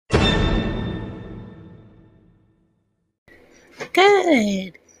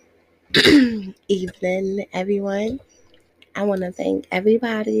Good evening, everyone. I want to thank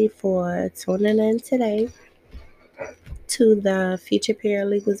everybody for tuning in today to the Future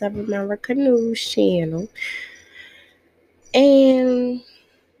Paralegals of America News channel. And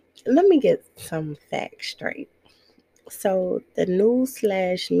let me get some facts straight. So, the news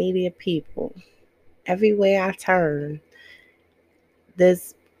slash media people, everywhere I turn,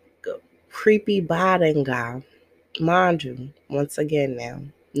 this creepy Biden guy, mind you, once again now,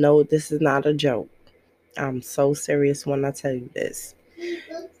 no, this is not a joke. I'm so serious when I tell you this.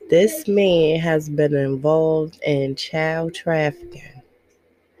 This man has been involved in child trafficking,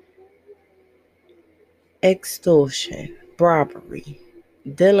 extortion, robbery,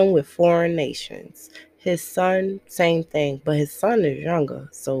 dealing with foreign nations. His son, same thing, but his son is younger,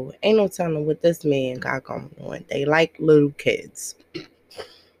 so ain't no telling what this man got going on. They like little kids.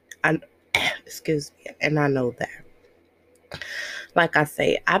 Excuse me, and I know that. Like I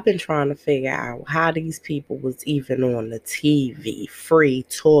say, I've been trying to figure out how these people was even on the TV free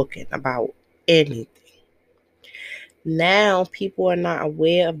talking about anything. Now people are not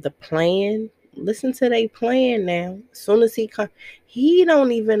aware of the plan. Listen to their plan now. As soon as he come, he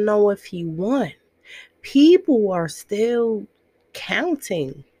don't even know if he won. People are still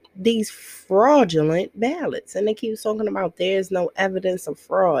counting these fraudulent ballots. And they keep talking about there's no evidence of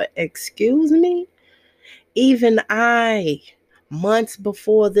fraud. Excuse me? Even I, months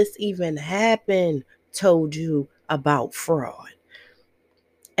before this even happened, told you about fraud.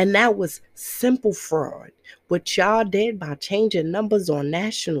 And that was simple fraud. What y'all did by changing numbers on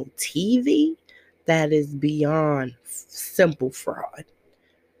national TV, that is beyond simple fraud.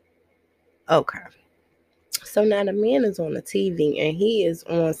 Okay. So now the man is on the TV and he is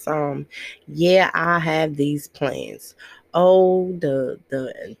on some, I have these plans. Oh,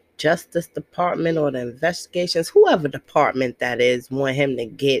 the Justice Department or the investigations, whoever department that is, want him to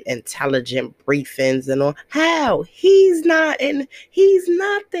get intelligent briefings and all. How? He's nothing.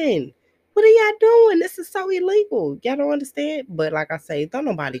 What are y'all doing? This is so illegal. Y'all don't understand? But like I say, don't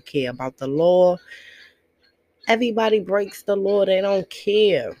nobody care about the law. Everybody breaks the law. They don't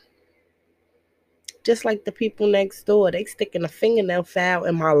care. Just like the people next door, they sticking a fingernail file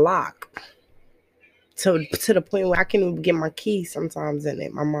in my lock. To the point where I can't even get my keys sometimes in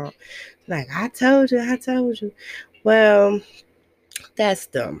it. My mom, like, I told you. Well, that's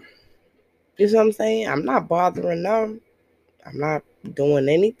them. You know what I'm saying? I'm not bothering them. I'm not doing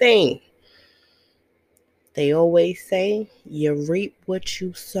anything. They always say, you reap what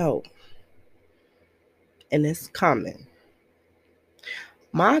you sow. And it's coming.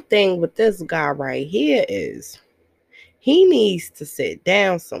 My thing with this guy right here is he needs to sit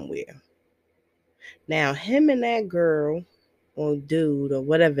down somewhere. Now, him and that girl or dude or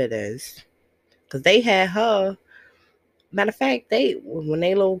whatever it is, because they had her. Matter of fact, when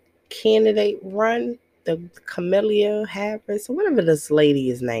they little candidate run, the Kamala Harris, or whatever this lady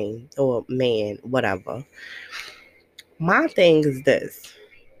is named, or man, whatever. My thing is this.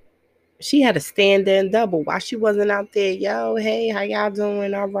 She had a stand-in double. Why she wasn't out there, yo, hey, how y'all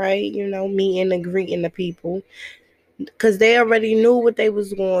doing? All right, meeting and greeting the people. Because they already knew what they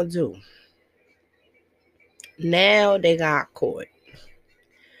was going to do. Now they got caught.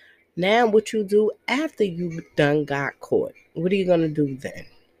 Now what you do after you done got caught? What are you going to do then?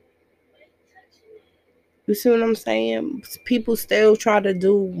 You see what I'm saying? People still try to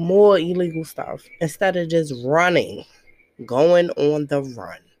do more illegal stuff instead of just running, going on the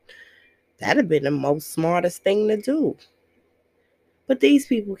run. That'd have been the most smartest thing to do. But these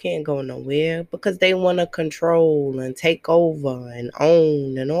people can't go nowhere because they want to control and take over and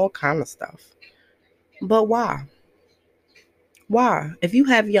own and all kind of stuff. But why? Why? If you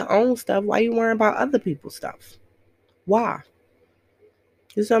have your own stuff, why you worrying about other people's stuff? Why?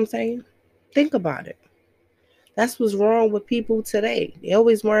 You see what I'm saying? Think about it. That's what's wrong with people today. They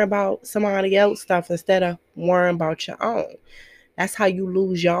always worry about somebody else's stuff instead of worrying about your own. That's how you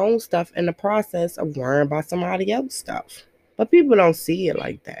lose your own stuff in the process of worrying about somebody else's stuff. But people don't see it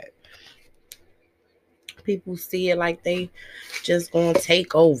like that. People see it like they just gonna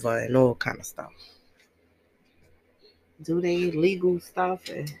take over and all kind of stuff. Do they legal stuff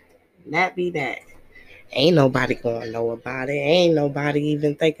and that be that. Ain't nobody gonna know about it. Ain't nobody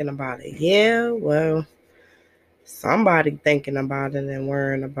even thinking about it. Yeah, well, somebody thinking about it and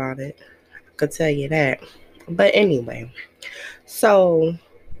worrying about it. I could tell you that. But anyway, so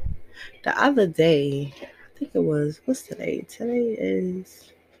the other day, I think it was, what's today? Today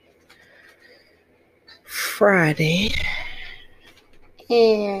is Friday.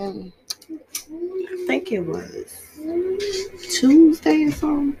 And I think it was Tuesday or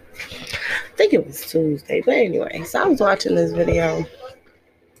something. I think think it was Tuesday. But anyway, so I was watching this video.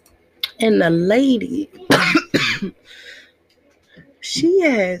 And the lady, she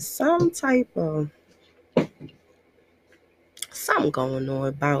had some type of something going on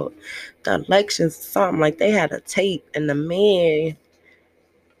about the elections, something like they had a tape, and the man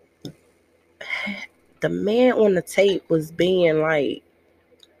on the tape was being like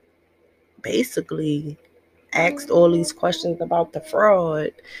basically asked all these questions about the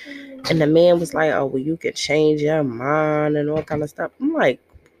fraud, and the man was like, oh, well, you could change your mind and all kind of stuff. I'm like,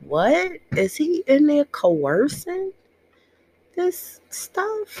 what? Is he in there coercing this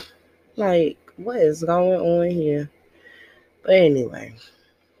stuff? Like, what is going on here? But anyway,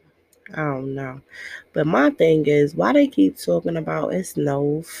 I don't know. But my thing is, why they keep talking about it's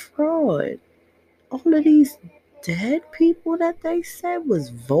no fraud? All of these dead people that they said was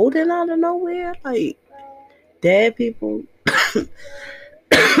voting out of nowhere, like dead people.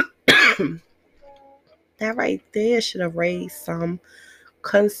 That right there should have raised some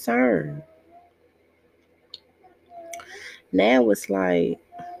concern. Now it's like,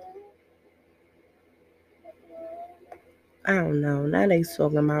 I don't know. Now they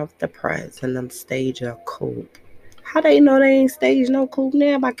talking about the president stage a coup. How they know they ain't staged no coup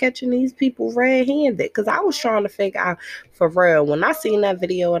now by catching these people red-handed? Because I was trying to figure out, for real, when I seen that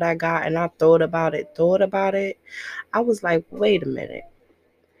video that I got and I thought about it, I was like, wait a minute.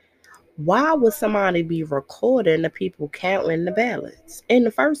 Why would somebody be recording the people counting the ballots in the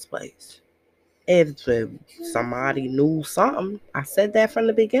first place? If somebody knew something, I said that from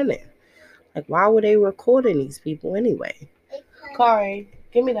the beginning. Like, why were they recording these people anyway? Kari,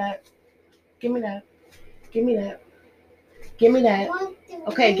 give me that. Give me that. Give me that. Give me that.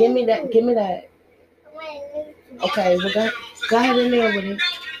 Okay, give me that. Give me that. Okay, well, go ahead in there with it.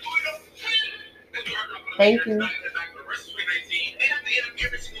 Thank you.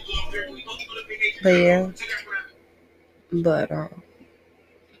 But yeah. But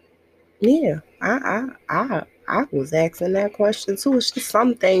yeah, I was asking that question too. It's just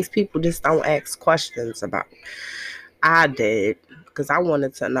some things people just don't ask questions about. I did, because I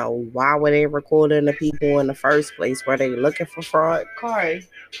wanted to know, why were they recording the people in the first place? Were they looking for fraud? Kari,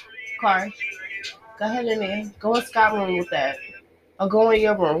 go ahead in there. Go in Scott's room with that. Or go in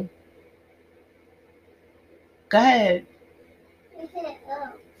your room. Go ahead.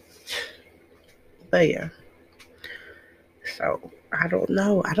 But yeah. So, I don't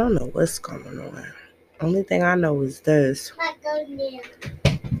know. I don't know what's going on. Only thing I know is this.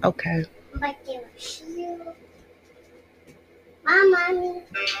 Okay.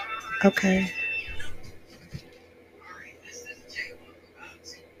 Okay.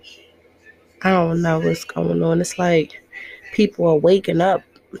 I don't know what's going on. It's like people are waking up.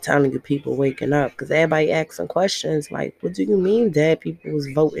 I'm telling you, people waking up, because everybody asking questions like, what do you mean dead people was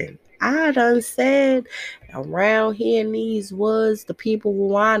voting? I done said around here in these woods, the people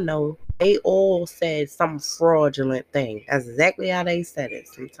who I know, they all said some fraudulent thing. That's exactly how they said it.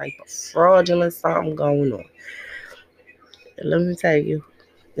 Some type of fraudulent something going on. And let me tell you,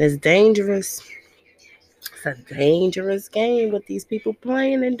 it's dangerous. It's a dangerous game what these people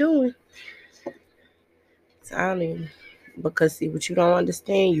playing and doing. Telling, because see, what you don't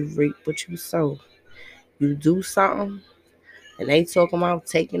understand, you reap what you sow. You do something and they talking about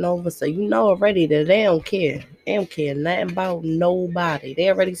taking over, so you know already that they don't care. They don't care nothing about nobody. They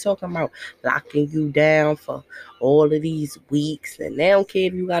already talking about locking you down for all of these weeks, and they don't care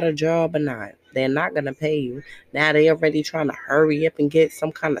if you got a job or not. They're not gonna pay you. Now they already trying to hurry up and get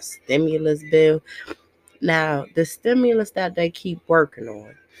some kind of stimulus bill. Now the stimulus that they keep working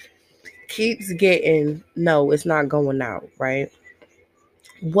on keeps getting, no, it's not going out, right?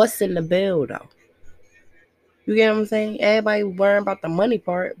 What's in the bill though? You get what I'm saying? Everybody worrying about the money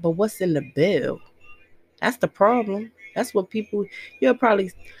part, but what's in the bill? That's the problem. That's what people, you'll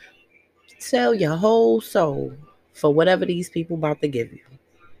probably sell your whole soul for whatever these people about to give you.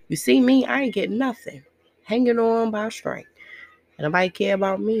 You see me, I ain't getting nothing. Hanging on by a string. And nobody care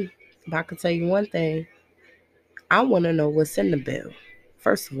about me. But I can tell you one thing. I want to know what's in the bill.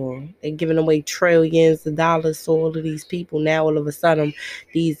 First of all, they're giving away trillions of dollars to all of these people. Now, all of a sudden,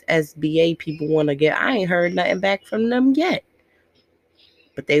 these SBA people want to get, I ain't heard nothing back from them yet.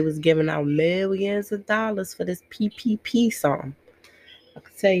 But they was giving out millions of dollars for this PPP song. I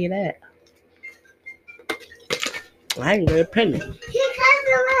can tell you that. I ain't got a penny.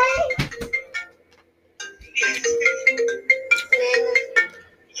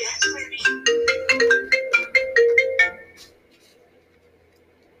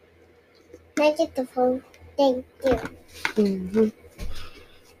 Can I get the phone? Thank you. Mm-hmm.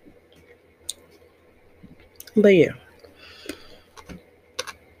 But yeah.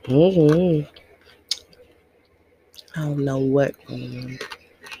 Mm-hmm. I don't know what.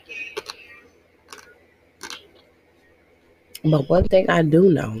 But one thing I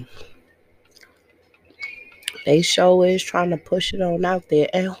do know, they show is trying to push it on out there.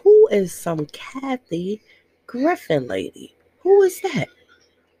 And who is some Kathy Griffin lady? Who is that?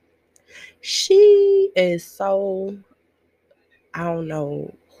 She is so, I don't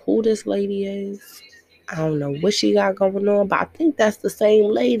know who this lady is. I don't know what she got going on, but I think that's the same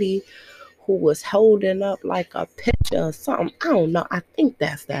lady who was holding up like a picture or something. I don't know. I think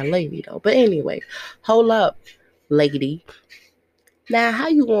that's that lady though. But anyway, hold up, lady. Now, how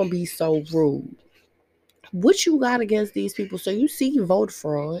you gonna be so rude? What you got against these people? So you see vote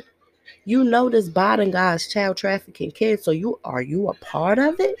fraud. You know this Biden guy's child trafficking kids. So are you a part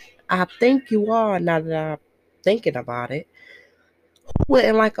of it? I think you are. Now that I'm thinking about it, who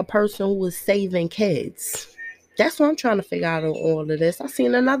wouldn't like a person who was saving kids? That's what I'm trying to figure out on all of this. I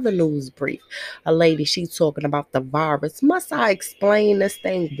seen another news brief. A lady, she's talking about the virus. Must I explain this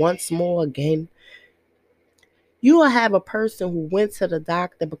thing once more again? You will have a person who went to the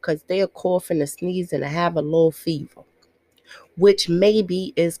doctor because they're coughing and sneezing and have a low fever, which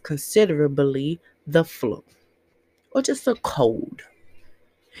maybe is considerably the flu or just a cold.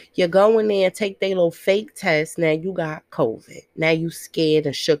 You go in there and take their little fake test. Now you got COVID. Now you scared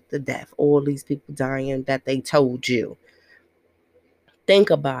and shook to death. All these people dying that they told you. Think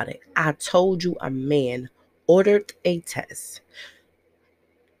about it. I told you a man ordered a test,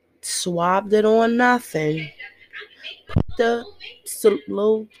 swabbed it on nothing, put the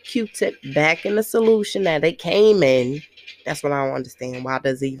little Q-tip back in the solution that it came in. That's what I don't understand. Why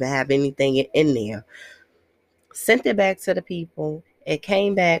does it even have anything in there? Sent it back to the people. It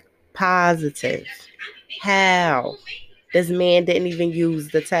came back positive. How? This man didn't even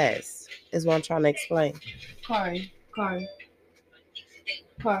use the test. Is what I'm trying to explain. Kari. Go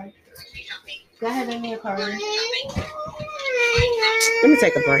ahead in here, Kari. Let me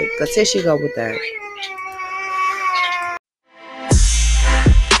take a break. Because here she go with that.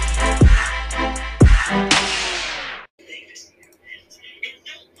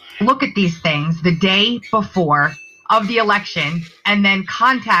 Look at these things the day before of the election and then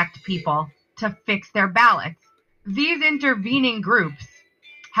contact people to fix their ballots. These intervening groups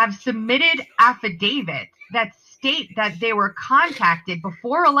have submitted affidavits that state that they were contacted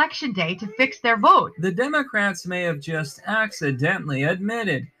before election day to fix their vote. The Democrats may have just accidentally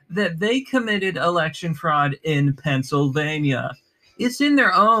admitted that they committed election fraud in Pennsylvania. It's in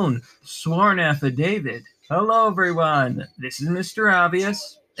their own sworn affidavit. Hello, everyone. This is Mr.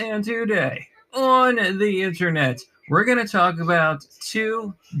 Obvious, and today on the internet, we're going to talk about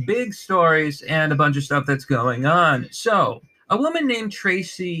two big stories and a bunch of stuff that's going on. So, a woman named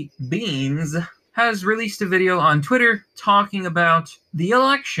Tracy Beans has released a video on Twitter talking about the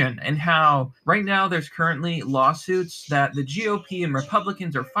election and how right now there's currently lawsuits that the GOP and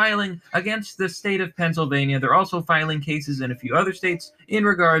Republicans are filing against the state of Pennsylvania. They're also filing cases in a few other states in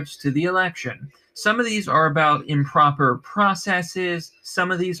regards to the election. Some of these are about improper processes, some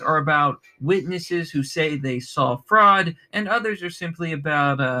of these are about witnesses who say they saw fraud, and others are simply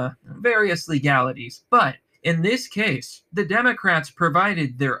about various legalities. But in this case, the Democrats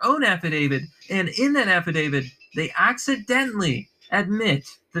provided their own affidavit, and in that affidavit, they accidentally admit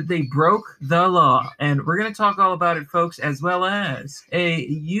that they broke the law. And we're going to talk all about it, folks, as well as a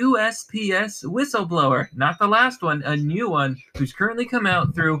USPS whistleblower, not the last one, a new one, who's currently come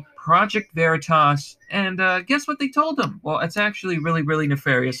out through Project Veritas. And guess what they told him? Well, it's actually really, really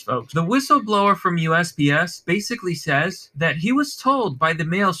nefarious, folks. The whistleblower from USPS basically says that he was told by the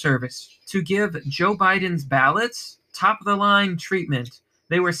mail service to give Joe Biden's ballots top-of-the-line treatment.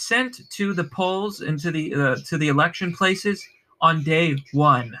 They were sent to the polls and to the election places on day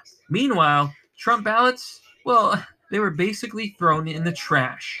one. Meanwhile, Trump ballots, well, they were basically thrown in the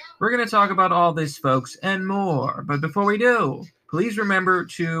trash. We're going to talk about all this, folks, and more. But before we do, please remember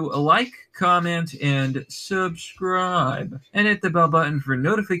to like, comment, and subscribe. And hit the bell button for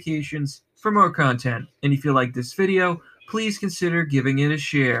notifications for more content. And if you like this video, please consider giving it a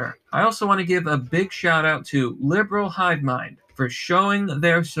share. I also want to give a big shout out to Liberal Hive Mind for showing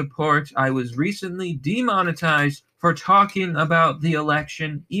their support. I was recently demonetized for talking about the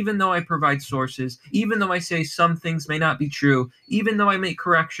election, even though I provide sources, even though I say some things may not be true, even though I make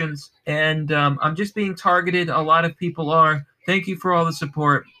corrections, and I'm just being targeted. A lot of people are. Thank you for all the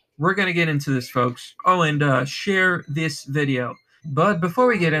support. We're going to get into this, folks. Oh, and share this video. But before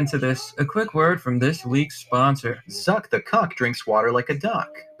we get into this, a quick word from this week's sponsor. Zuck the cuck drinks water like a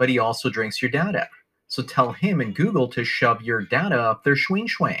duck, but he also drinks your data. So tell him and Google to shove your data up their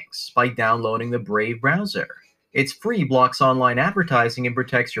schwing-schwangs by downloading the Brave browser. It's free, blocks online advertising, and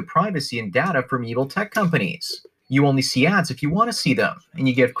protects your privacy and data from evil tech companies. You only see ads if you want to see them, and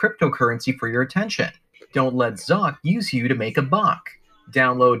you give cryptocurrency for your attention. Don't let Zuck use you to make a buck.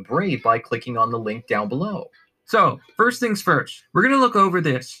 Download Brave by clicking on the link down below. So, first things first, we're going to look over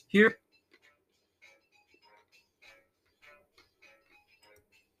this. Here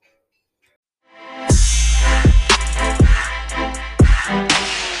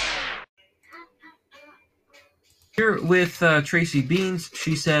with Tracy Beans,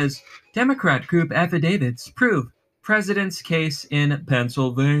 she says, Democrat group affidavits prove president's case in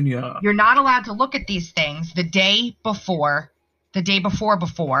Pennsylvania. You're not allowed to look at these things the day before of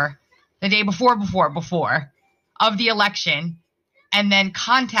the election and then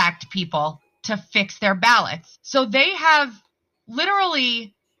contact people to fix their ballots. So they have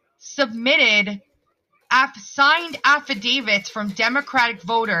literally submitted signed affidavits from Democratic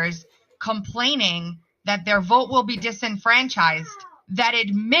voters complaining that their vote will be disenfranchised, that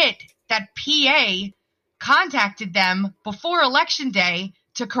admit that PA contacted them before Election Day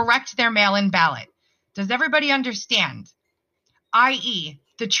to correct their mail-in ballot. Does everybody understand? I.e.,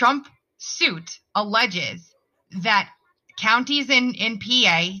 the Trump suit alleges that counties in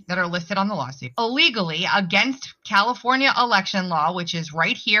PA that are listed on the lawsuit illegally, against California election law, which is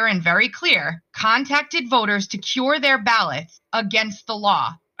right here and very clear, contacted voters to cure their ballots against the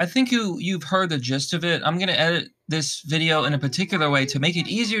law. I think you've heard the gist of it. I'm going to edit this video in a particular way to make it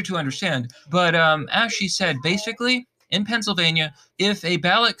easier to understand. But as she said, basically, in Pennsylvania, if a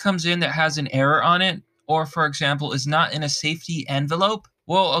ballot comes in that has an error on it, or, for example, is not in a safety envelope,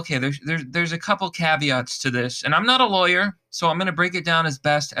 well, okay, there's a couple caveats to this. And I'm not a lawyer, so I'm going to break it down as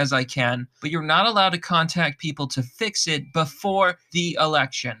best as I can. But you're not allowed to contact people to fix it before the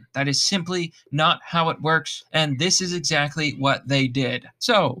election. That is simply not how it works. And this is exactly what they did.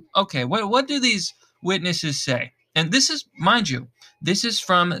 So, okay, what do these witnesses say? And this is, mind you, this is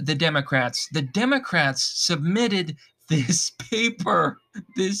from the Democrats. The Democrats submitted this paper,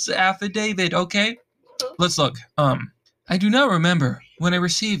 this affidavit, okay? Let's look. I do not remember when I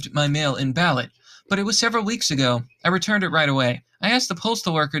received my mail-in ballot, but it was several weeks ago. I returned it right away. I asked the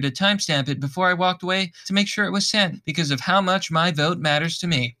postal worker to timestamp it before I walked away to make sure it was sent because of how much my vote matters to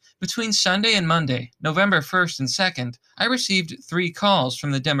me. Between Sunday and Monday, November 1st and 2nd, I received 3 calls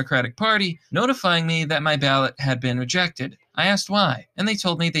from the Democratic Party notifying me that my ballot had been rejected. I asked why, and they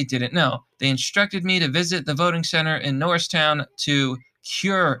told me they didn't know. They instructed me to visit the voting center in Norristown to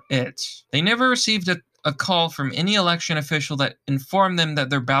cure it. They never received a call from any election official that informed them that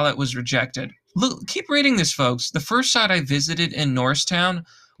their ballot was rejected. Look, keep reading this, folks. The first site I visited in Norristown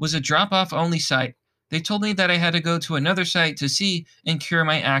was a drop-off only site. They told me that I had to go to another site to see and cure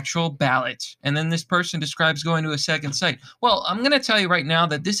my actual ballot. And then this person describes going to a second site. Well, I'm going to tell you right now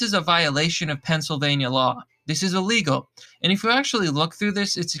that this is a violation of Pennsylvania law. This is illegal. And if you actually look through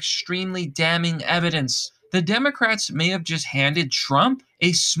this, it's extremely damning evidence. The Democrats may have just handed Trump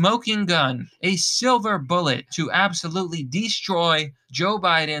a smoking gun, a silver bullet to absolutely destroy Joe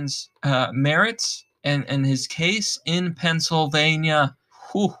Biden's merits and his case in Pennsylvania.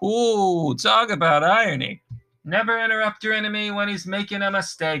 Hoo-hoo, talk about irony. Never interrupt your enemy when he's making a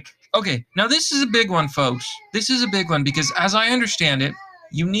mistake. Okay, now this is a big one, folks. This is a big one because as I understand it,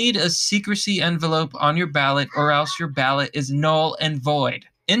 you need a secrecy envelope on your ballot or else your ballot is null and void.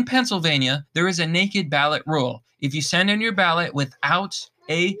 In Pennsylvania, there is a naked ballot rule. If you send in your ballot without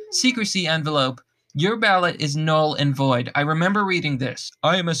a secrecy envelope, your ballot is null and void. I remember reading this.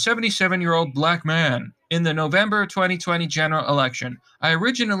 I am a 77-year-old black man. In the November 2020 general election, I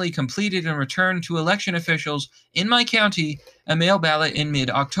originally completed and returned to election officials in my county a mail ballot in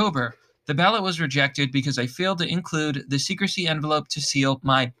mid-October. The ballot was rejected because I failed to include the secrecy envelope to seal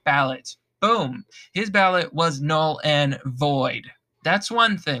my ballot. Boom. His ballot was null and void. That's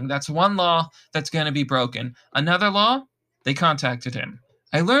one thing. That's one law that's going to be broken. Another law, they contacted him.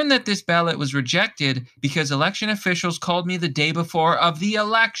 I learned that this ballot was rejected because election officials called me the day before of the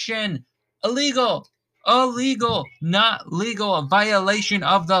election. Illegal. Illegal. Not legal. A violation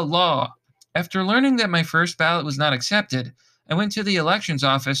of the law. After learning that my first ballot was not accepted, I went to the elections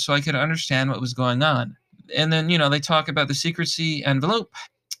office so I could understand what was going on. And then, they talk about the secrecy envelope.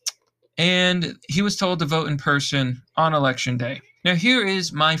 And he was told to vote in person on election day. Now here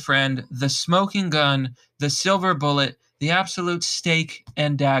is my friend, the smoking gun, the silver bullet, the absolute stake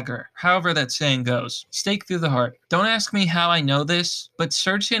and dagger. However that saying goes. Stake through the heart. Don't ask me how I know this, but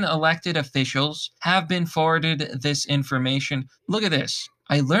certain elected officials have been forwarded this information. Look at this.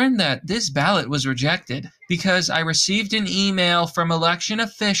 I learned that this ballot was rejected because I received an email from election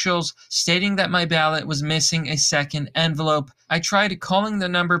officials stating that my ballot was missing a second envelope. I tried calling the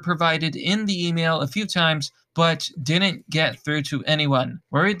number provided in the email a few times, but didn't get through to anyone.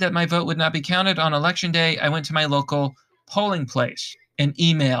 Worried that my vote would not be counted on election day, I went to my local polling place. An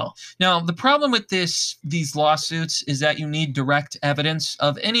email. Now, the problem with these lawsuits is that you need direct evidence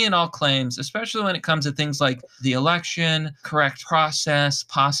of any and all claims, especially when it comes to things like the election, correct process,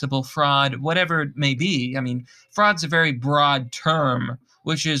 possible fraud, whatever it may be. I mean, fraud's a very broad term,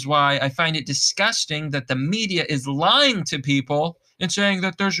 which is why I find it disgusting that the media is lying to people and saying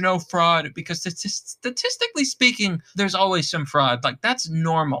that there's no fraud, because statistically speaking, there's always some fraud. Like, that's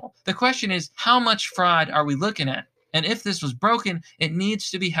normal. The question is, how much fraud are we looking at? And if this was broken, it needs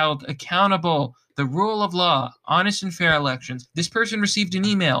to be held accountable. The rule of law, honest and fair elections. This person received an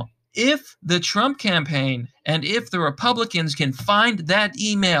email. If the Trump campaign and if the Republicans can find that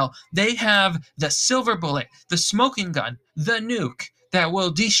email, they have the silver bullet, the smoking gun, the nuke that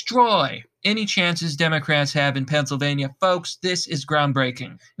will destroy any chances Democrats have in Pennsylvania. Folks, this is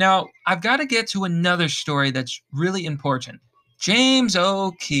groundbreaking. Now, I've got to get to another story that's really important. James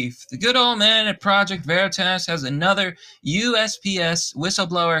O'Keefe, the good old man at Project Veritas, has another USPS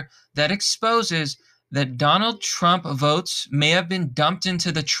whistleblower that exposes that Donald Trump votes may have been dumped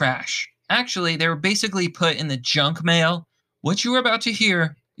into the trash. Actually, they were basically put in the junk mail. What you are about to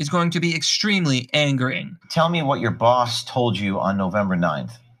hear is going to be extremely angering. Tell me what your boss told you on November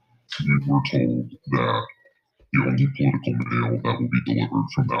 9th. We were told that the only political mail that will be delivered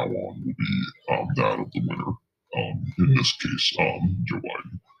from now on will be that of the winner. In this case, Joe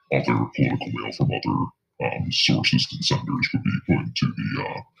Biden. Other political mail from other sources and senders would be put into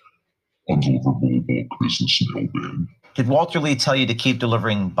the undeliverable bulk business mail bin. Did Walter Lee tell you to keep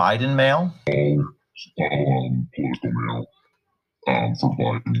delivering Biden mail? All political mail for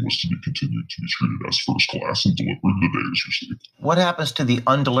Biden was to be continued to be treated as first class and delivered the day it was received. What happens to the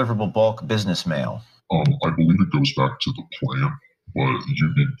undeliverable bulk business mail? I believe it goes back to the plant. But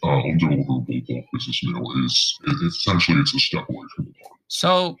undeliverable bulk business mail is essentially it's a step away from the party.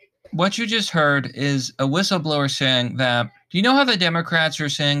 So what you just heard is a whistleblower saying that, do you know how the Democrats are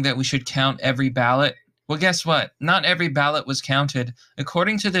saying that we should count every ballot? Well, guess what? Not every ballot was counted.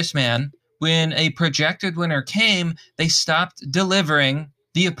 According to this man, when a projected winner came, they stopped delivering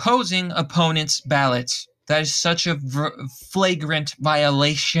the opposing opponent's ballots. That is such a flagrant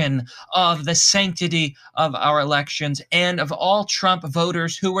violation of the sanctity of our elections and of all Trump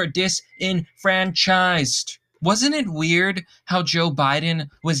voters who were disenfranchised. Wasn't it weird how Joe Biden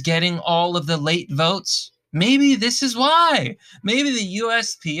was getting all of the late votes? Maybe this is why. Maybe the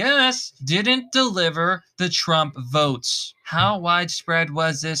USPS didn't deliver the Trump votes. How widespread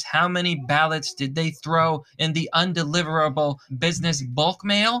was this? How many ballots did they throw in the undeliverable business bulk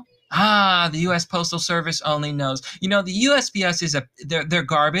mail? The U.S. Postal Service only knows. You know, the USPS is they're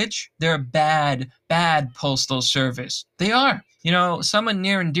garbage. They're a bad postal service. They are. You know, someone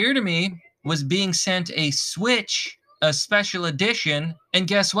near and dear to me was being sent a Switch, a special edition, and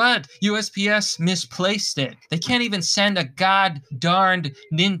guess what? USPS misplaced it. They can't even send a god-darned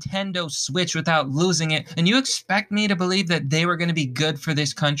Nintendo Switch without losing it. And you expect me to believe that they were going to be good for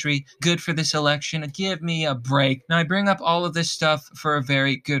this country, good for this election? Give me a break. Now, I bring up all of this stuff for a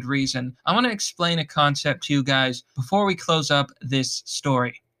very good reason. I want to explain a concept to you guys before we close up this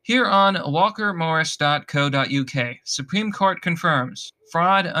story. Here on walkermorris.co.uk, Supreme Court confirms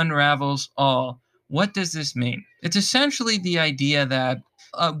fraud unravels all. What does this mean? It's essentially the idea that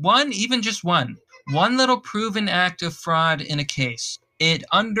one little proven act of fraud in a case, it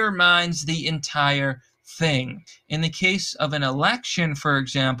undermines the entire thing. In the case of an election, for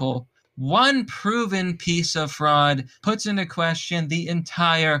example, one proven piece of fraud puts into question the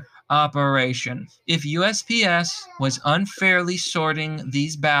entire operation. If USPS was unfairly sorting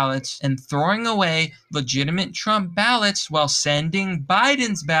these ballots and throwing away legitimate Trump ballots while sending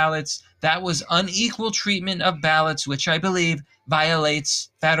Biden's ballots, that was unequal treatment of ballots, which I believe violates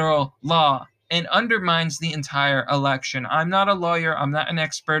federal law and undermines the entire election. I'm not a lawyer, I'm not an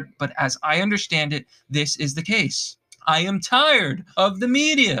expert, but as I understand it, this is the case. I am tired of the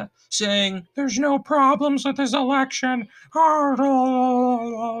media saying there's no problems with this election. Oh,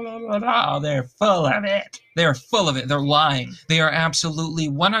 they're full of it. They're full of it. They're lying. They are absolutely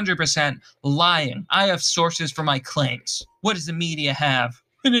 100% lying. I have sources for my claims. What does the media have?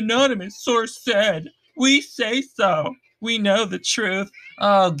 An anonymous source said, "We say so. We know the truth."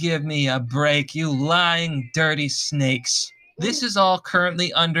 Oh, give me a break, you lying, dirty snakes. This is all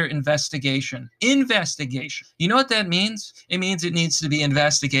currently under investigation. Investigation. You know what that means? It means it needs to be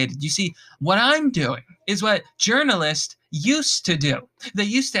investigated. You see, what I'm doing is what journalists used to do. They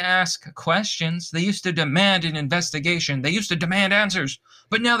used to ask questions. They used to demand an investigation. They used to demand answers.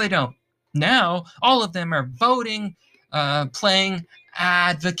 But now they don't. Now, all of them are voting, playing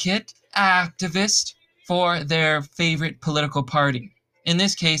advocate, activist for their favorite political party. In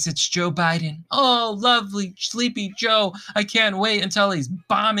this case, it's Joe Biden. Oh, lovely, sleepy Joe. I can't wait until he's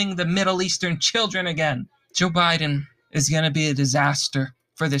bombing the Middle Eastern children again. Joe Biden is going to be a disaster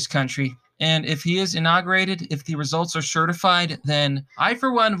for this country. And if he is inaugurated, if the results are certified, then I,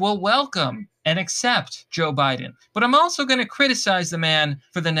 for one, will welcome and accept Joe Biden. But I'm also going to criticize the man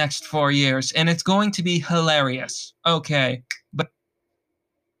for the next 4 years, and it's going to be hilarious. Okay, but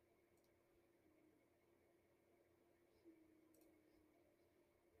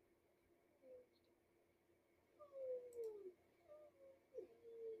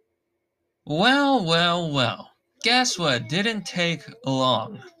well. Guess what? Didn't take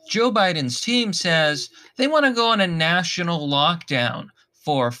long. Joe Biden's team says they want to go on a national lockdown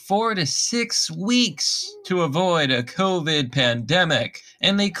for 4 to 6 weeks to avoid a COVID pandemic.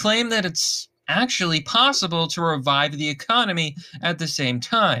 And they claim that it's actually possible to revive the economy at the same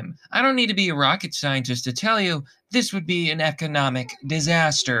time. I don't need to be a rocket scientist to tell you this would be an economic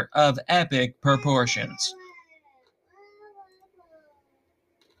disaster of epic proportions.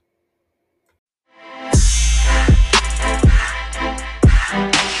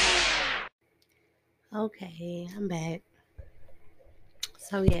 Okay, I'm back.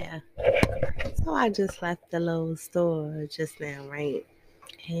 So yeah. So I just left the little store just now, right?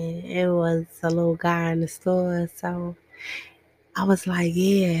 And it was a little guy in the store. So I was like,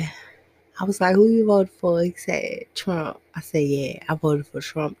 yeah. I was like, who you voted for? He said, Trump. I said, yeah, I voted for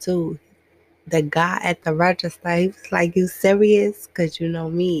Trump too. The guy at the register, he was like, you serious? Because you know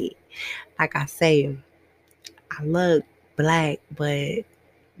me. Like I say, I look black, but,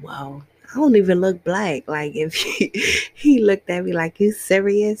 well, I don't even look black. Like, if he looked at me like, you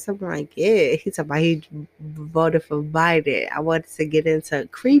serious? I'm like, yeah. He said, he voted for Biden. I wanted to get into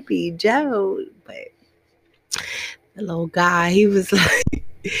creepy Joe, but the little guy, he was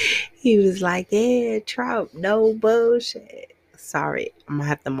like, yeah, Trump, no bullshit. Sorry, I'm gonna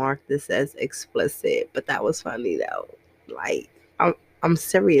have to mark this as explicit, but that was funny though. Like, I'm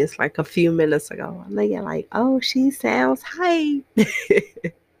serious. Like a few minutes ago, I'm like, oh, she sounds hype.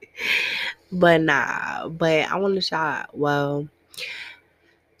 But nah, but I want to show. Well,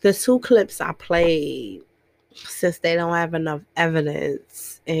 the 2 clips I played, since they don't have enough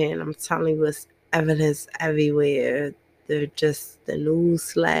evidence, and I'm telling you, it's evidence everywhere. They're just the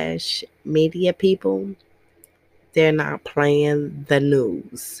news / media people. They're not playing the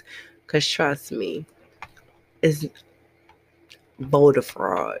news. Because trust me, it's voter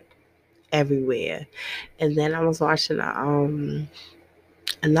fraud everywhere. And then I was watching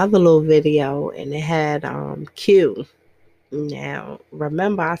another little video, and it had Q. Now,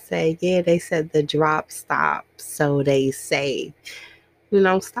 remember I said, yeah, they said the drop stopped. So they say,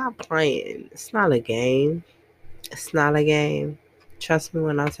 stop playing. It's not a game. It's not a game. Trust me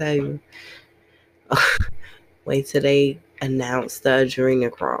when I tell you. Wait till they announce the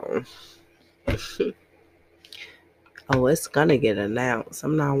adrenochrome. Oh, it's gonna get announced.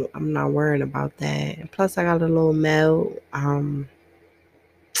 I'm not worried about that. Plus, I got a little mail.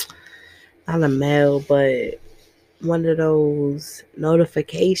 Not a mail, but one of those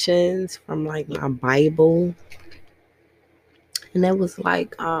notifications from like my Bible, and it was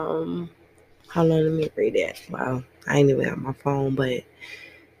like, hold on, let me read it. Wow, I ain't even got my phone, but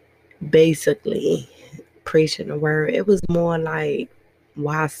basically preaching the word. It was more like,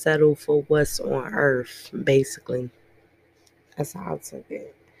 why settle for what's on earth? Basically, that's how I took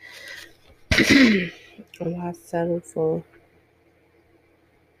it. Why settle for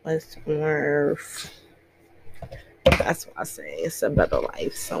what's on earth? That's why I say it's a better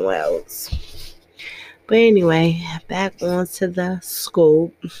life somewhere else. But anyway, back onto the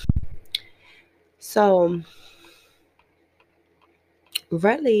scope. So,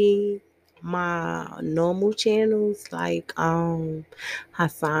 really, my normal channels like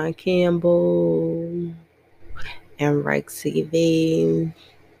Hassan Campbell and Rex TV,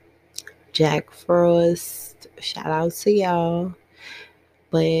 Jack Frost, shout out to y'all.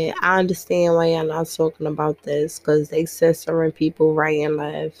 But I understand why y'all not talking about this, because they censoring people right and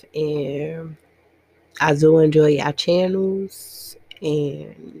left. And I do enjoy y'all channels.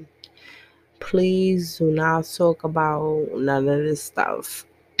 And please do not talk about none of this stuff.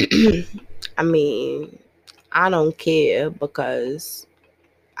 I mean, I don't care, because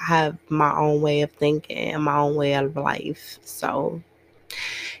I have my own way of thinking and my own way of life. So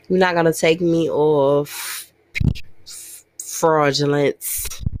you're not going to take me off fraudulence.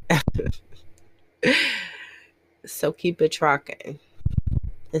 So keep it trucking.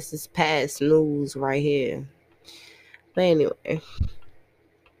 This is past news right here. But anyway,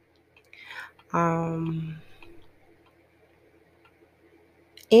 and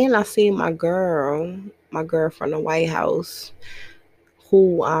I see my girl from the White House,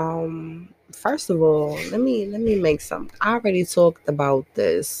 who first of all, let me make something. I already talked about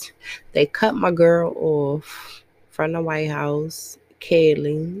this. They cut my girl off from the White House,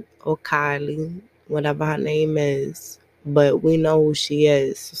 Kylie, whatever her name is. But we know who she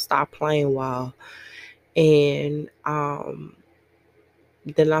is, so stop playing wild. And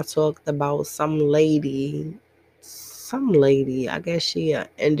then I talked about some lady, I guess she an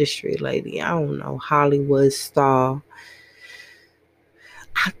industry lady, I don't know, Hollywood star.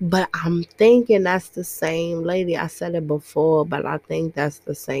 But I'm thinking that's the same lady. I said it before, but I think that's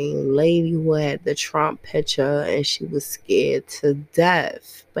the same lady who had the Trump picture and she was scared to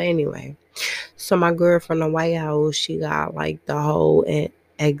death. But anyway, so my girl from the White House, she got like the whole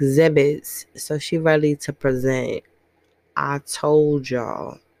exhibits. So she ready to present. I told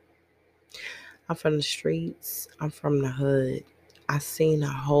y'all. I'm from the streets. I'm from the hood. I seen a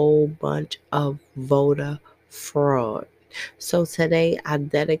whole bunch of voter fraud. So today I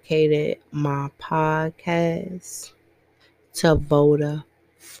dedicated my podcast to voter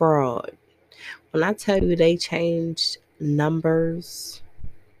fraud. When I tell you they changed numbers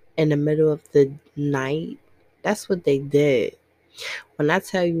in the middle of the night, that's what they did. When I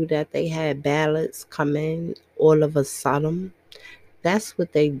tell you that they had ballots come in all of a sudden, that's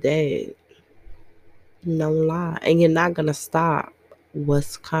what they did. No lie. And you're not going to stop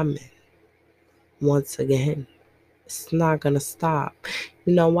what's coming. Once again, it's not going to stop.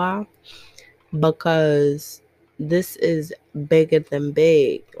 You know why? Because this is bigger than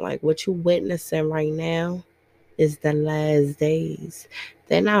big. Like what you're witnessing right now is the last days.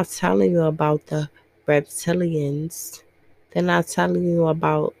 They're not telling you about the reptilians. They're not telling you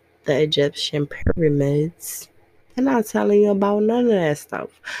about the Egyptian pyramids. They're not telling you about none of that stuff.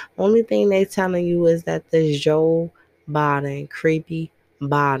 Only thing they're telling you is that this Joe Biden, creepy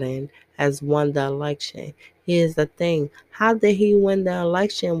Biden, has won the election. Here's the thing. How did he win the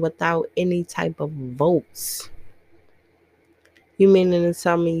election without any type of votes? You meaning to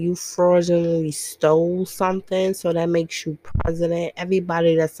tell me you fraudulently stole something so that makes you president?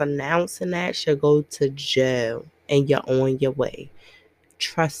 Everybody that's announcing that should go to jail and you're on your way.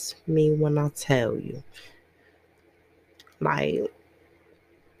 Trust me when I tell you. Like,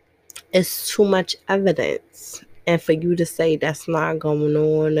 it's too much evidence. And for you to say that's not going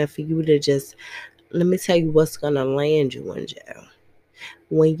on, and for you to just, let me tell you what's going to land you in jail.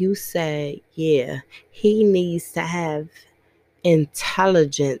 When you say, yeah, he needs to have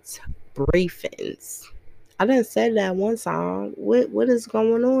intelligence briefings. I done said that one time. What is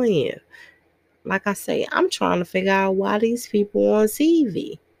going on here? Like I say, I'm trying to figure out why these people on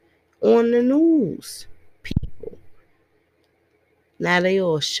TV, on the news, people. Now they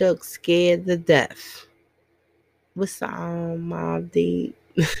all shook, scared to death. What's the Mobb Deep?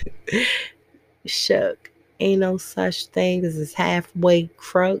 Shook. Ain't no such thing as halfway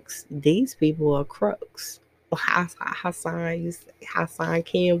crooks. These people are crooks. Hassan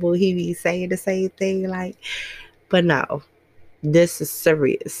Campbell, he be saying the same thing, like, but no, this is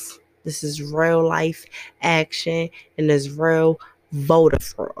serious. This is real life action, and there's real voter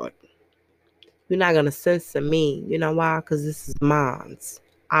fraud. You're not gonna censor me. You know why? Because this is mine.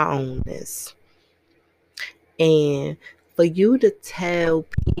 I own this. And for you to tell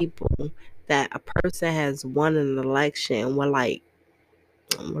people that a person has won an election with, like,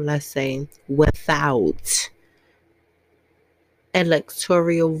 let's say, without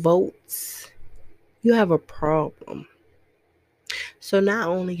electoral votes, you have a problem. So not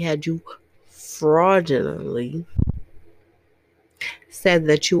only had you fraudulently said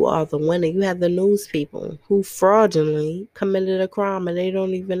that you are the winner, you have the news people who fraudulently committed a crime and they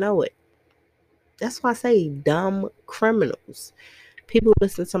don't even know it. That's why I say dumb criminals. People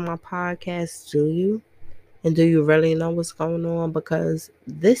listen to my podcast, do you? And do you really know what's going on? Because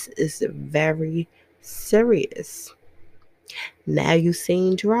this is very serious. Now you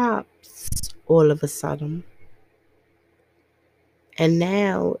seen drops all of a sudden. And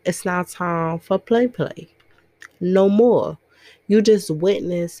now it's not time for play. No more. You just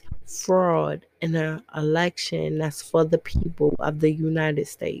witnessed fraud in an election that's for the people of the United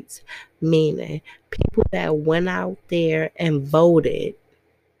States. Meaning, people that went out there and voted.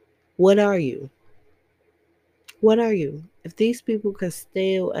 What are you? What are you? If these people can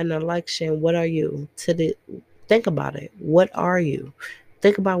steal an election, what are you? Think about it. What are you?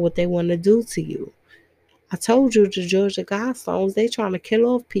 Think about what they want to do to you. I told you the Georgia Guidestones, they trying to kill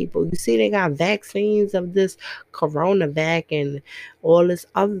off people. You see, they got vaccines of this CoronaVac and all this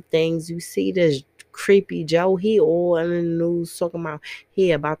other things. You see this creepy Joe, he all in the news talking about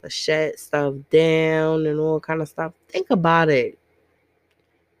he about to shut stuff down and all kind of stuff. Think about it.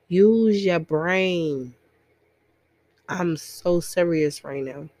 Use your brain. I'm so serious right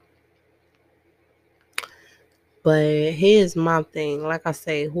now. But here's my thing. Like I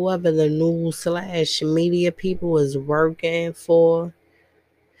say, whoever the news/media people is working for,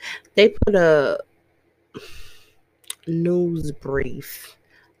 they put a news brief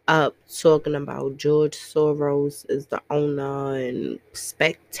up talking about George Soros is the owner and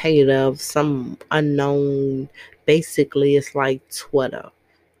spectator of some unknown, basically it's like Twitter.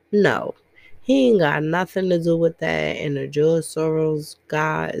 No, he ain't got nothing to do with that. And the George Soros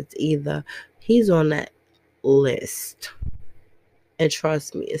guy is either he's on that list. And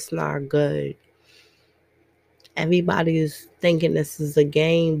trust me, it's not good. Everybody is thinking this is a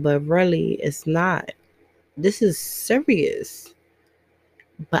game, but really it's not. This is serious.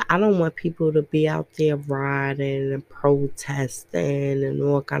 But I don't want people to be out there rioting and protesting and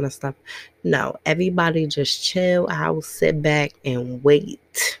all kind of stuff. No, everybody just chill out, sit back and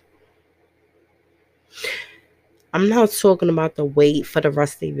wait. I'm not talking about the wait for the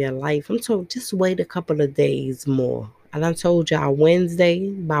rest of your life. I'm talking just wait a couple of days more. And I told y'all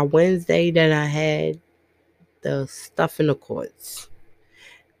by Wednesday, then I had the stuff in the courts.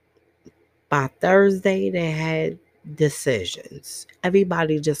 By Thursday, they had decisions.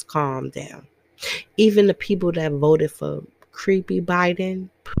 Everybody just calmed down. Even the people that voted for creepy Biden,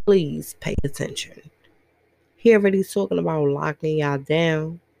 please pay attention. He already talking about locking y'all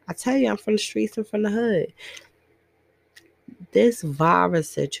down. I tell you, I'm from the streets and from the hood. This virus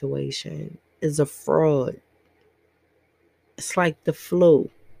situation is a fraud. It's like the flu.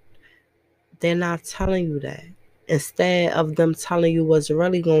 They're not telling you that. Instead of them telling you what's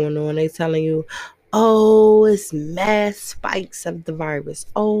really going on, they telling you, oh, it's mass spikes of the virus.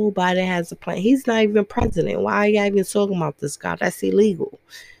 Oh, Biden has a plan. He's not even president. Why are you even talking about this guy? That's illegal.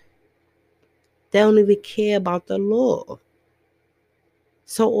 They don't even care about the law.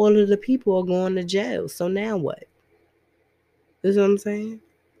 So all of the people are going to jail. So now what? You know what I'm saying?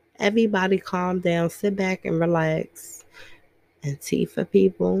 Everybody calm down, sit back and relax. Antifa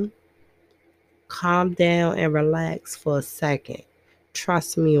people, calm down and relax for a second.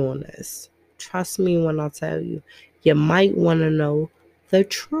 Trust me on this. Trust me when I tell you. You might want to know the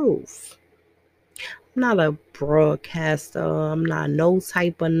truth. I'm not a broadcaster. I'm not no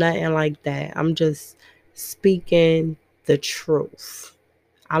type of nothing like that. I'm just speaking the truth.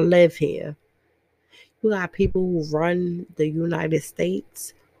 I live here. You got people who run the United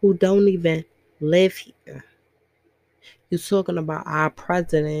States who don't even live here. You're talking about our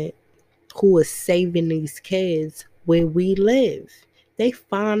president who is saving these kids where we live. They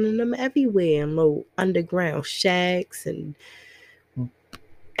finding them everywhere in little underground shacks and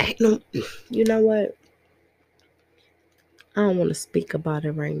you know what? I don't want to speak about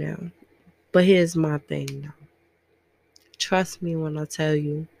it right now. But here's my thing though. Trust me when I tell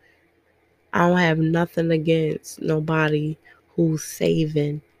you, I don't have nothing against nobody who's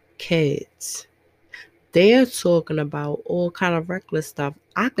saving kids. They're talking about all kind of reckless stuff.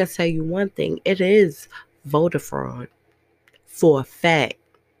 I can tell you one thing. It is voter fraud. For a fact.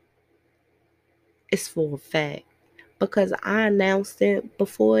 It's for a fact. Because I announced it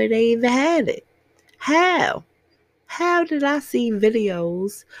before they even had it. How? How did I see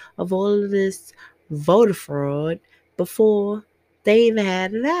videos of all of this voter fraud before they even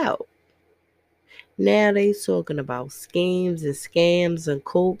had it out? Now they talking about schemes and scams and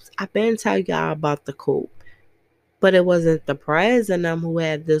coups. I've been telling y'all about the coup. But it wasn't the president who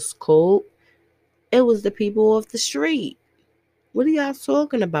had this coup. It was the people off the street. What are y'all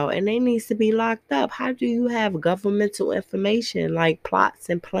talking about? And they needs to be locked up. How do you have governmental information like plots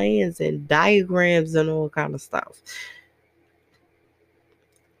and plans and diagrams and all kind of stuff?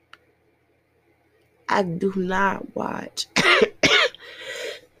 I do not watch.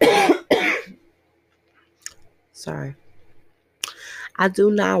 Sorry. I do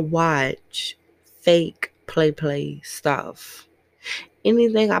not watch fake play stuff.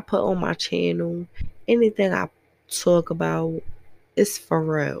 Anything I put on my channel, anything I talk about, is for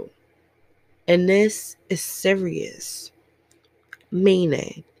real. And this is serious.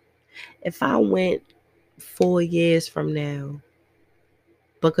 Meaning, if I went 4 years from now,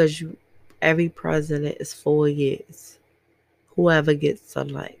 because every president is 4 years, whoever gets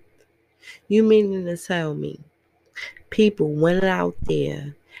elected, you meaning to tell me people went out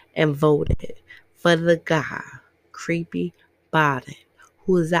there and voted for the guy, creepy Biden,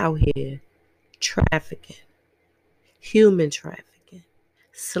 who is out here trafficking, human trafficking,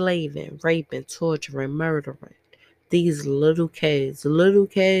 slaving, raping, torturing, murdering. These little kids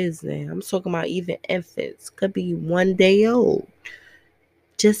now, I'm talking about even infants, could be 1 day old,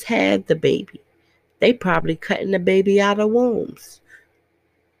 just had the baby. They probably cutting the baby out of wombs.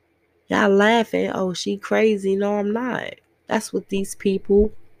 Y'all laughing, oh, she crazy. No, I'm not. That's what these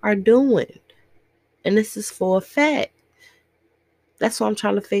people are doing. And this is for a fact. That's what I'm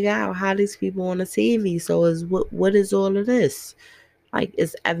trying to figure out, how these people on the TV. So what is all of this? Like,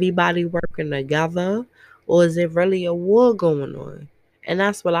 is everybody working together? Or is it really a war going on? And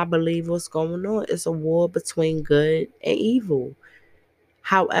that's what I believe what's going on. It's a war between good and evil.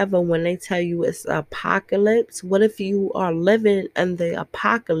 However, when they tell you it's an apocalypse, what if you are living in the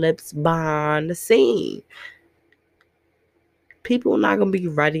apocalypse behind the scene? People are not going to be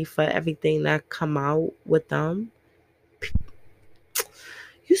ready for everything that come out with them.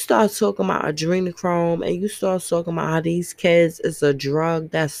 You start talking about adrenochrome and you start talking about how these kids is a drug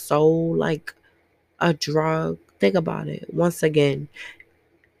that's sold like a drug. Think about it. Once again,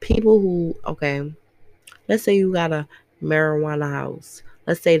 people who, okay, let's say you got a marijuana house.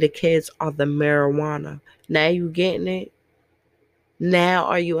 Let's say the kids are the marijuana. Now you getting it? Now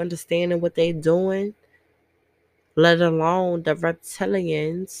are you understanding what they doing? Let alone the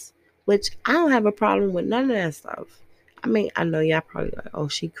reptilians, which I don't have a problem with none of that stuff. I mean, I know y'all probably like, oh,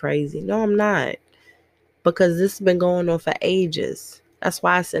 she crazy. No, I'm not. Because this has been going on for ages. That's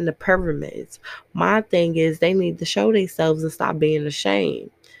why it's in the pyramids. My thing is they need to show themselves and stop being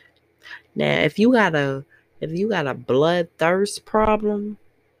ashamed. Now, if you got a bloodthirst problem,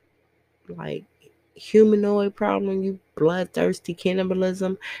 like humanoid problem, you bloodthirsty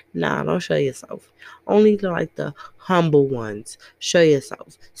cannibalism, nah, don't show yourself. Only like the humble ones show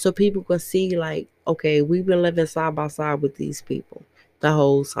yourself, so people can see like, okay, we've been living side by side with these people the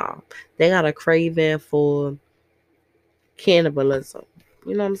whole time. They got a craving for cannibalism.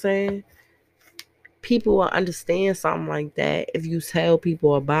 You know what I'm saying? People will understand something like that if you tell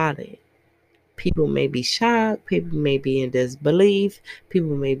people about it. People may be shocked. People may be in disbelief.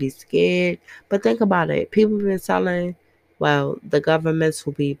 People may be scared. But think about it. People have been telling, well, the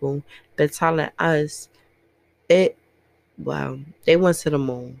governmental people been telling us they went to the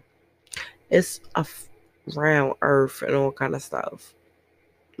moon. It's a round earth and all kind of stuff.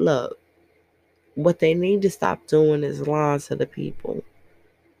 Look, what they need to stop doing is lying to the people.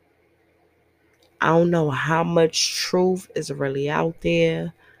 I don't know how much truth is really out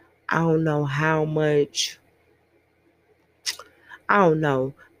there. I don't know how much. I don't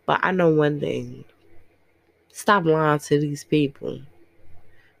know. But I know one thing. Stop lying to these people.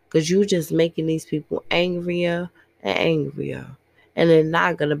 Because you just making these people angrier and angrier. And they're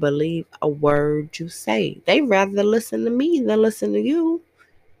not going to believe a word you say. They rather listen to me than listen to you.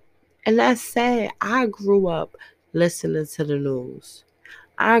 And that's sad. I grew up listening to the news.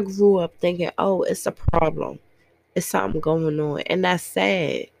 I grew up thinking, oh, it's a problem. It's something going on. And that's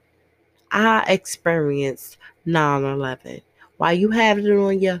sad. I experienced 9/11. While you have it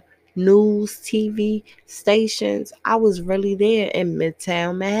on your news TV stations, I was really there in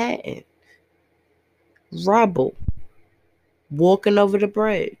Midtown Manhattan. Rubble. Walking over the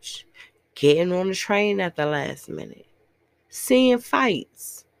bridge. Getting on the train at the last minute. Seeing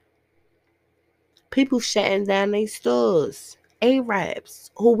fights. People shutting down their stores.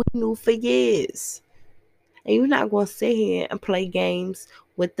 Arabs who we knew for years. And you're not going to sit here and play games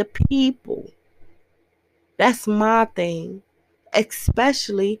with the people. That's my thing.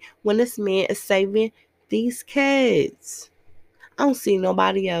 Especially when this man is saving these kids. I don't see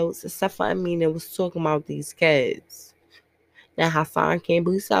nobody else except for Amina was talking about these kids. Now Hassan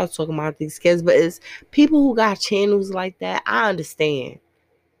Campbell started talking about these kids. But it's people who got channels like that. I understand.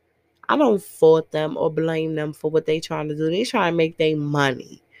 I don't fault them or blame them for what they trying to do. They trying to make their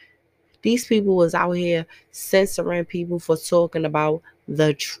money. These people was out here censoring people for talking about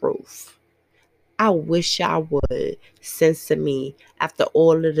the truth. I wish y'all would censor me after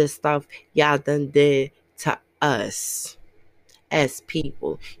all of this stuff y'all done did to us as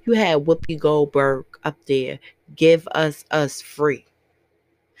people. You had Whoopi Goldberg up there, give us free.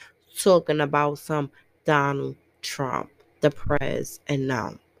 Talking about some Donald Trump, the prez, and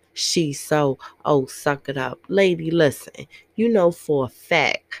now she's so, suck it up. Lady, listen, you know for a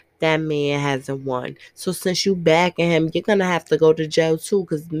fact that man hasn't won. So since you backing him, you're going to have to go to jail too.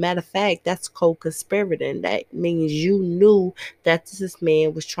 Because matter of fact, that's co-conspirating. That means you knew that this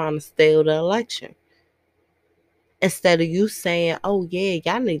man was trying to steal the election. Instead of you saying, oh yeah,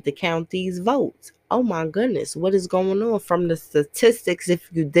 y'all need to count these votes. Oh my goodness, what is going on? From the statistics, if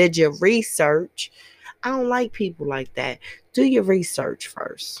you did your research, I don't like people like that. Do your research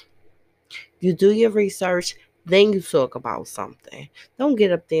first. You do your research, then you talk about something. Don't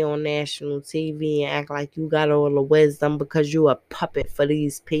get up there on national TV and act like you got all the wisdom because you a puppet for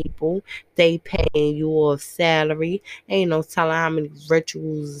these people. They paying you a salary. Ain't no telling how many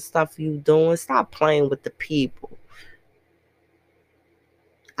rituals and stuff you doing. Stop playing with the people.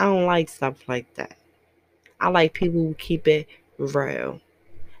 I don't like stuff like that. I like people who keep it real.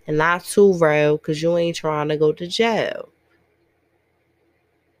 And not too real because you ain't trying to go to jail.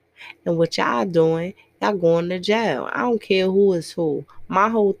 And what y'all doing, y'all going to jail. I don't care who is who. My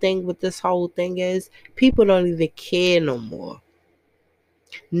whole thing with this whole thing is people don't even care no more.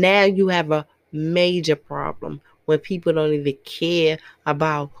 Now you have a major problem when people don't even care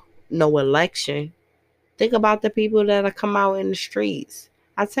about no election. Think about the people that are come out in the streets.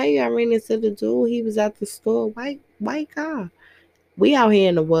 I tell you, I ran into the dude. He was at the store. White guy. We out here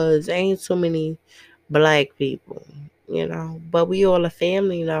in the woods. Ain't too many black people, but we all a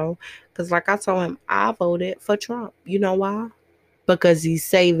family, because like I told him, I voted for Trump. You know why? Because he's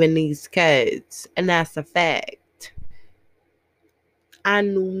saving these kids, and that's a fact. I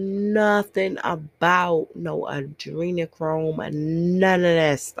knew nothing about no adrenochrome and none of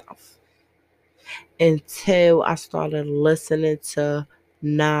that stuff until I started listening to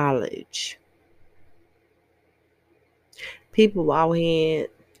knowledge. People out here,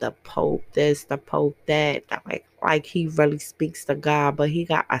 the Pope this, the Pope that, like he really speaks to God, but he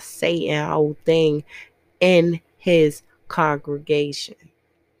got a Satan whole thing in his congregation.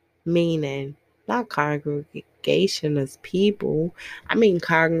 Meaning, not congregation as people. I mean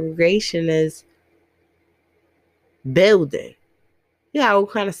congregation as building. You got all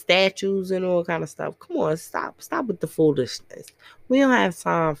kind of statues and all kind of stuff. Come on, stop with the foolishness. We don't have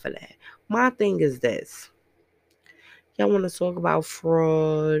time for that. My thing is this. Y'all want to talk about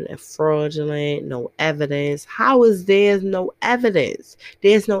fraud and fraudulent, no evidence. How is there no evidence?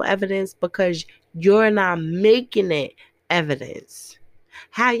 There's no evidence because you're not making it evidence.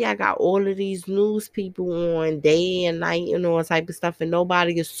 How y'all got all of these news people on day and night and all type of stuff, and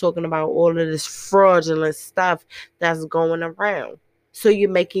nobody is talking about all of this fraudulent stuff that's going around. So you're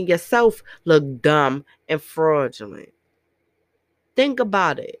making yourself look dumb and fraudulent. Think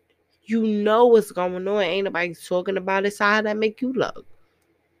about it. You know what's going on. Ain't nobody talking about it. So how that make you look?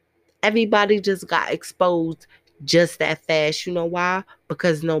 Everybody just got exposed just that fast. You know why?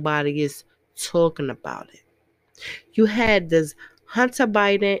 Because nobody is talking about it. You had this Hunter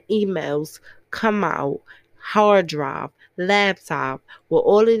Biden emails come out, hard drive, laptop, with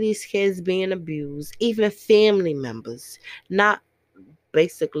all of these kids being abused, even family members, not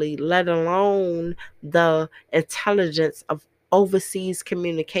basically, let alone the intelligence of overseas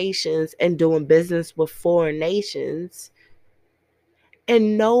communications and doing business with foreign nations.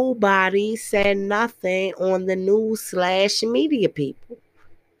 And nobody said nothing on the news/media people.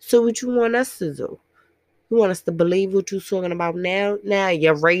 So what you want us to do? You want us to believe what you're talking about now? Now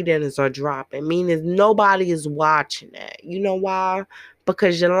your ratings are dropping, meaning nobody is watching that. You know why?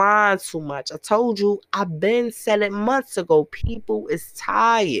 Because you're lying too much. I told you, I've been said it months ago. People is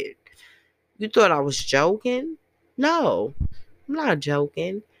tired. You thought I was joking? No, I'm not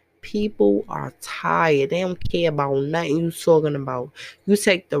joking. People are tired. They don't care about nothing you talking about. You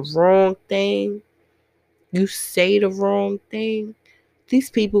take the wrong thing. You say the wrong thing. These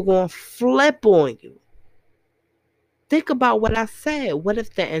people gonna flip on you. Think about what I said. What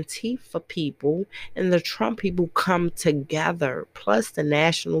if the Antifa people and the Trump people come together, plus the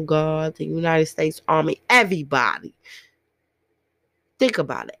National Guard, the United States Army, everybody? Think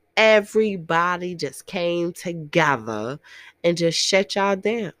about it. Everybody just came together and just shut y'all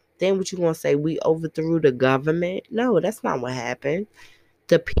down. Then what you gonna say? We overthrew the government? No, that's not what happened.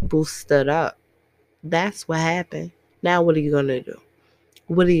 The people stood up. That's what happened. Now what are you gonna do?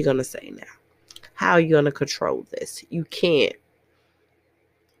 What are you gonna say now? How are you going to control this? You can't.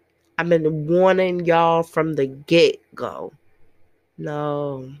 I've been warning y'all from the get-go.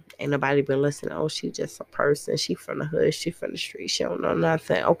 No, ain't nobody been listening. Oh, she just a person. She from the hood. She from the street. She don't know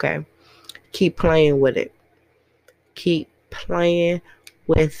nothing. Okay. Keep playing with it. Keep playing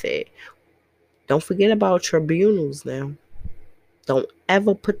with it. Don't forget about tribunals now. Don't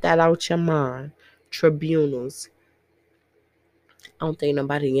ever put that out your mind. Tribunals. I don't think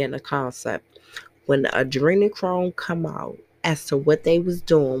nobody getting the concept. When the adrenochrome come out as to what they was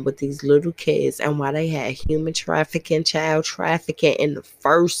doing with these little kids and why they had human trafficking, child trafficking in the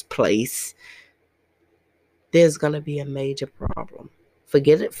first place, there's going to be a major problem.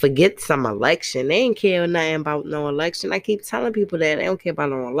 Forget it. Forget some election. They ain't care nothing about no election. I keep telling people that. They don't care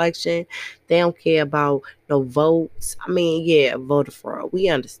about no election. They don't care about no votes. I mean, yeah, voter fraud. We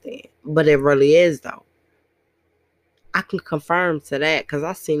understand. But it really is, though. I can confirm to that because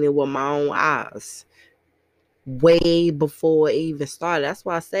I seen it with my own eyes way before it even started. That's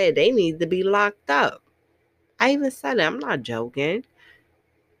why I said they need to be locked up. I even said it. I'm not joking.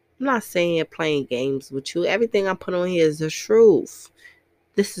 I'm not saying playing games with you. Everything I put on here is the truth.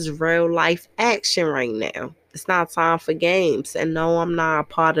 This is real life action right now. It's not time for games. And no, I'm not a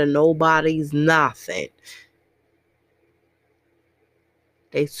part of nobody's nothing.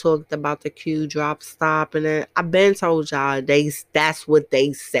 They talked about the Q drop stopping it. I've been told y'all that's what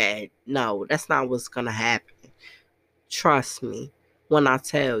they said. No, that's not what's gonna happen. Trust me when I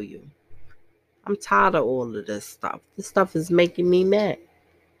tell you. I'm tired of all of this stuff. This stuff is making me mad.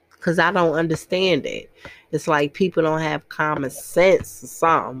 Because I don't understand it. It's like people don't have common sense or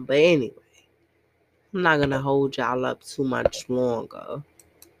something. But anyway, I'm not gonna hold y'all up too much longer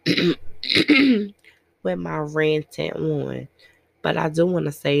with my ranting on. But I do want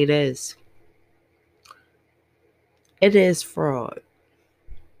to say this. It is fraud.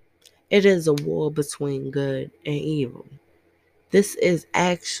 It is a war between good and evil. This is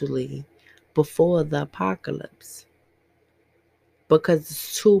actually before the apocalypse. Because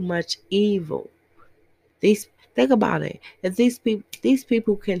it's too much evil. Think about it. If these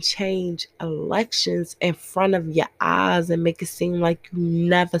people can change elections in front of your eyes and make it seem like you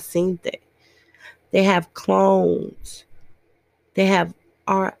never seen it. They have clones. They have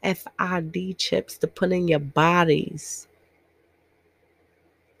RFID chips to put in your bodies.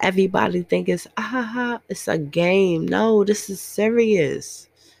 Everybody think it's a game. No, this is serious.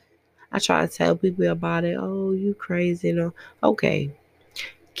 I try to tell people about it. Oh, you crazy. No. Okay.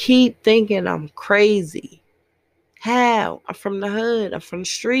 Keep thinking I'm crazy. How? I'm from the hood. I'm from the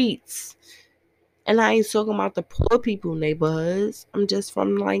streets. And I ain't talking about the poor people neighborhoods. I'm just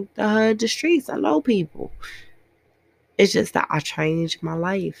from like the hood, the streets. I know people. It's just that I changed my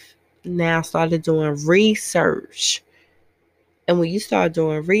life. Now I started doing research. And when you start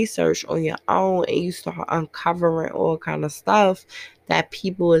doing research on your own and you start uncovering all kind of stuff that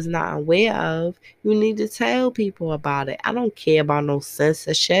people is not aware of, you need to tell people about it. I don't care about no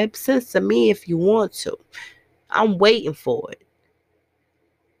censorship. Censor me if you want to. I'm waiting for it.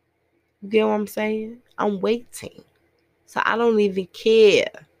 You get what I'm saying? I'm waiting. So I don't even care.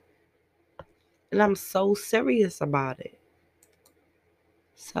 And I'm so serious about it.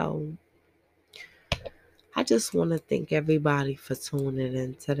 So I just want to thank everybody for tuning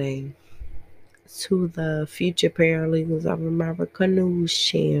in today to the Future Paralegals of America News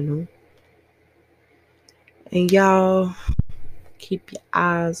channel. And y'all keep your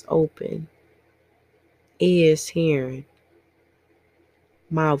eyes open, ears hearing,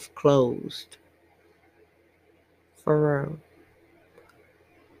 mouth closed. For real.